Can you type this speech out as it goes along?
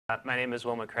My name is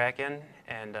Will McCracken,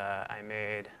 and I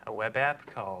made a web app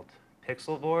called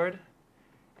Pixelboard.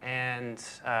 And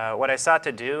what I sought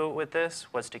to do with this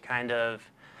was to kind of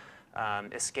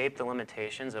escape the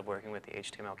limitations of working with the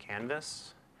HTML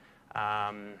canvas,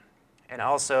 and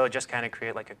also just kind of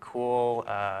create like a cool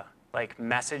like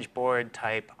message board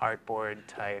type, artboard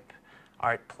type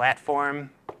art platform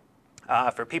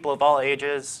for people of all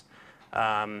ages,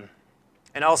 and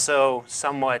also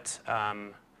somewhat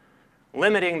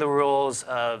limiting the rules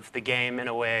of the game in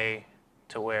a way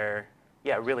to where,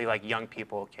 yeah, really like young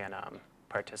people can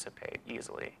participate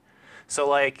easily. So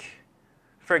like,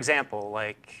 for example,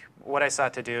 like what I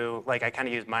sought to do, like I kind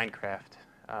of used Minecraft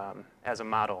as a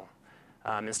model.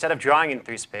 Instead of drawing in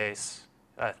 3D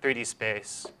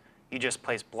space, you just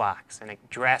place blocks, and it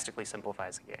drastically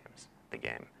simplifies the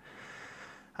game.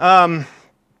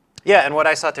 Yeah, and what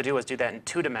I sought to do was do that in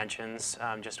 2 dimensions,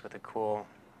 just with a cool,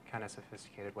 kind of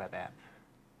sophisticated web app.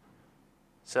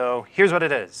 So here's what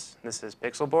it is. This is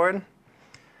Pixelboard.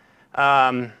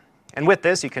 And with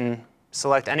this, you can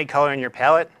select any color in your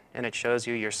palette, and it shows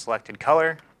you your selected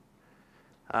color.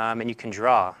 And you can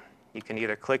draw. You can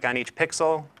either click on each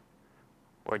pixel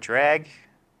or drag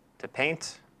to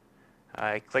paint.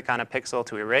 Click on a pixel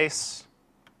to erase.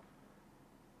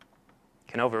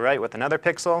 You can overwrite with another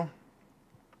pixel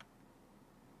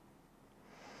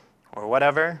or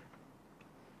whatever.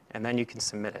 And then you can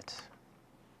submit it.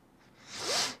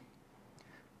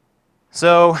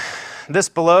 So this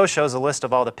below shows a list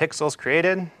of all the pixels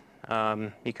created.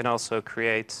 You can also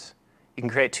create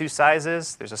 2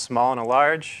 sizes. There's a small and a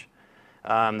large.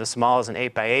 The small is an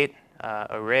 8x8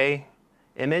 array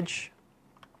image.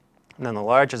 And then the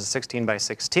large is a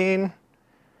 16x16.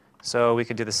 So we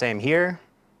could do the same here.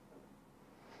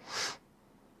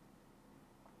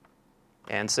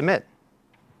 And submit.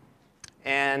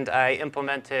 And I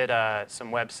implemented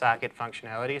some WebSocket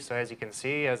functionality. So as you can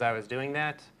see, as I was doing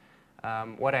that,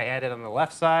 what I added on the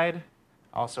left side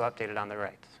also updated on the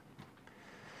right.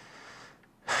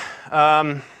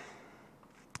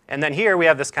 And then here we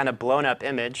have this kind of blown up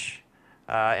image.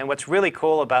 And what's really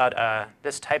cool about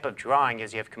this type of drawing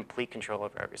is you have complete control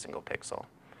over every single pixel.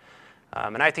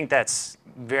 And I think that's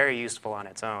very useful on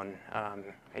its own.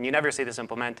 And you never see this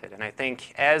implemented. And I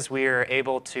think as we're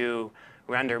able to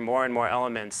render more and more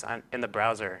elements in the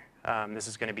browser, this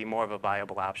is going to be more of a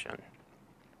viable option.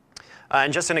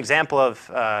 And just an example of,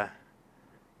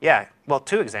 yeah, well,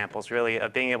 2 examples, really,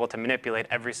 of being able to manipulate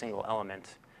every single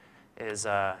element is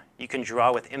you can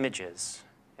draw with images.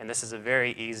 And this is a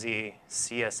very easy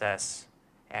CSS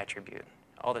attribute.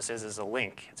 All this is a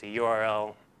link. It's a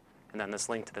URL, and then this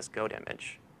link to this goat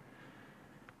image.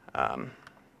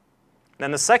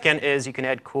 Then the second is you can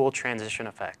add cool transition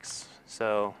effects.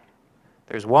 So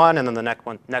there's one, and then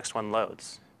the next one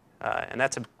loads. And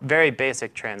that's a very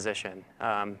basic transition.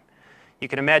 You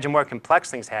can imagine more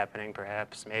complex things happening,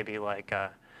 perhaps. Maybe like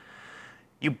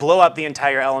you blow up the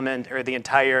entire element or the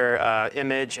entire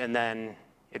image, and then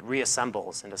it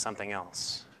reassembles into something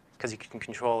else. Because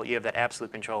you have that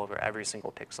absolute control over every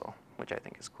single pixel, which I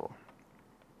think is cool.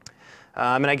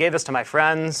 And I gave this to my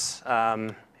friends,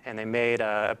 and they made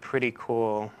a pretty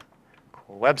cool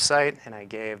website. And I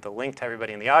gave the link to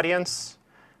everybody in the audience.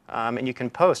 And you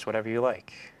can post whatever you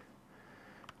like,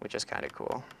 which is kind of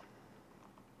cool.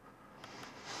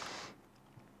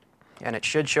 And it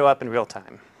should show up in real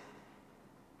time.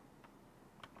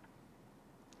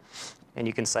 And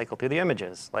you can cycle through the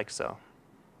images, like so.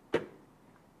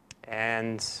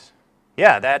 And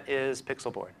yeah, that is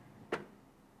Pixelboard.